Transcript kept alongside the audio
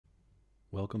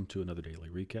Welcome to another daily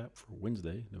recap for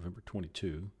Wednesday, November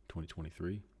 22,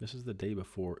 2023. This is the day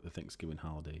before the Thanksgiving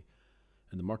holiday,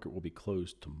 and the market will be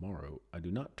closed tomorrow. I do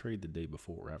not trade the day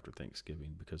before or after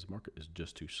Thanksgiving because the market is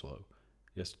just too slow.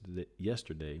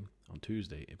 Yesterday, on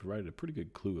Tuesday, it provided a pretty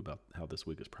good clue about how this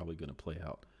week is probably going to play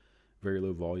out. Very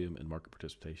low volume and market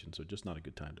participation, so just not a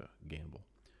good time to gamble.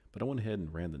 But I went ahead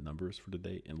and ran the numbers for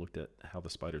today and looked at how the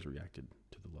spiders reacted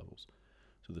to the levels.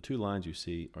 So the two lines you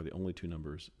see are the only two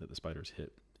numbers that the spiders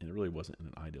hit, and it really wasn't in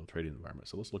an ideal trading environment.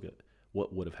 So let's look at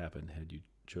what would have happened had you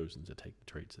chosen to take the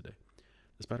trades today.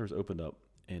 The spiders opened up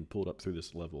and pulled up through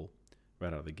this level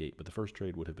right out of the gate, but the first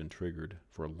trade would have been triggered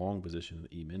for a long position in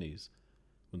the E-minis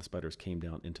when the spiders came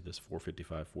down into this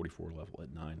 455.44 level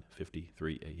at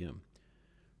 9:53 a.m.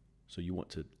 So you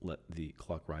want to let the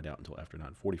clock ride out until after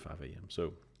 9:45 a.m.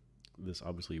 So this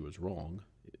obviously was wrong.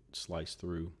 It sliced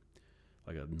through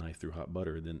like a knife through hot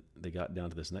butter. Then they got down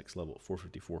to this next level at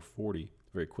 454.40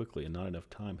 very quickly, and not enough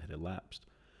time had elapsed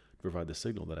to provide the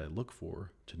signal that I look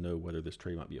for to know whether this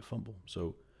trade might be a fumble.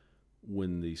 So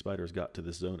when the spiders got to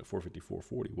this zone at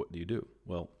 454.40, what do?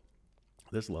 Well,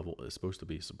 this level is supposed to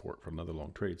be support for another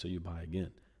long trade, so you buy again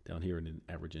down here and then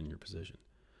average in your position.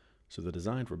 So the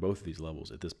design for both of these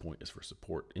levels at this point is for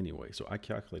support anyway. So I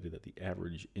calculated that the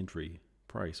average entry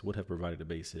price would have provided a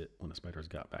base hit when the spiders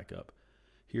got back up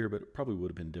here, but it probably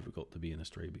would have been difficult to be in this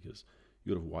trade because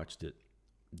you would have watched it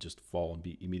just fall and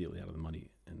be immediately out of the money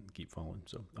and keep falling.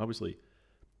 So obviously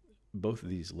both of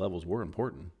these levels were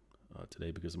important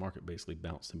today because the market basically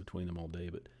bounced in between them all day.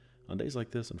 But on days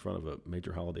like this in front of a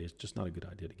major holiday, it's just not a good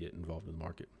idea to get involved in the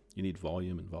market. You need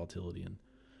volume and volatility and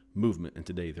movement, and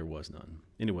today there was none.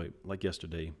 Anyway, like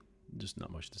yesterday, just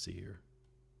not much to see here.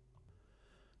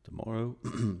 Tomorrow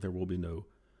there will be no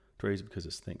trades because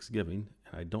it's Thanksgiving,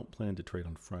 and I don't plan to trade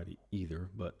on Friday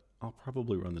either, but I'll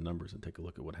probably run the numbers and take a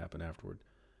look at what happened afterward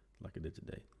like I did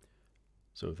today.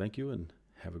 So thank you and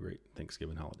have a great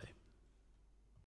Thanksgiving holiday.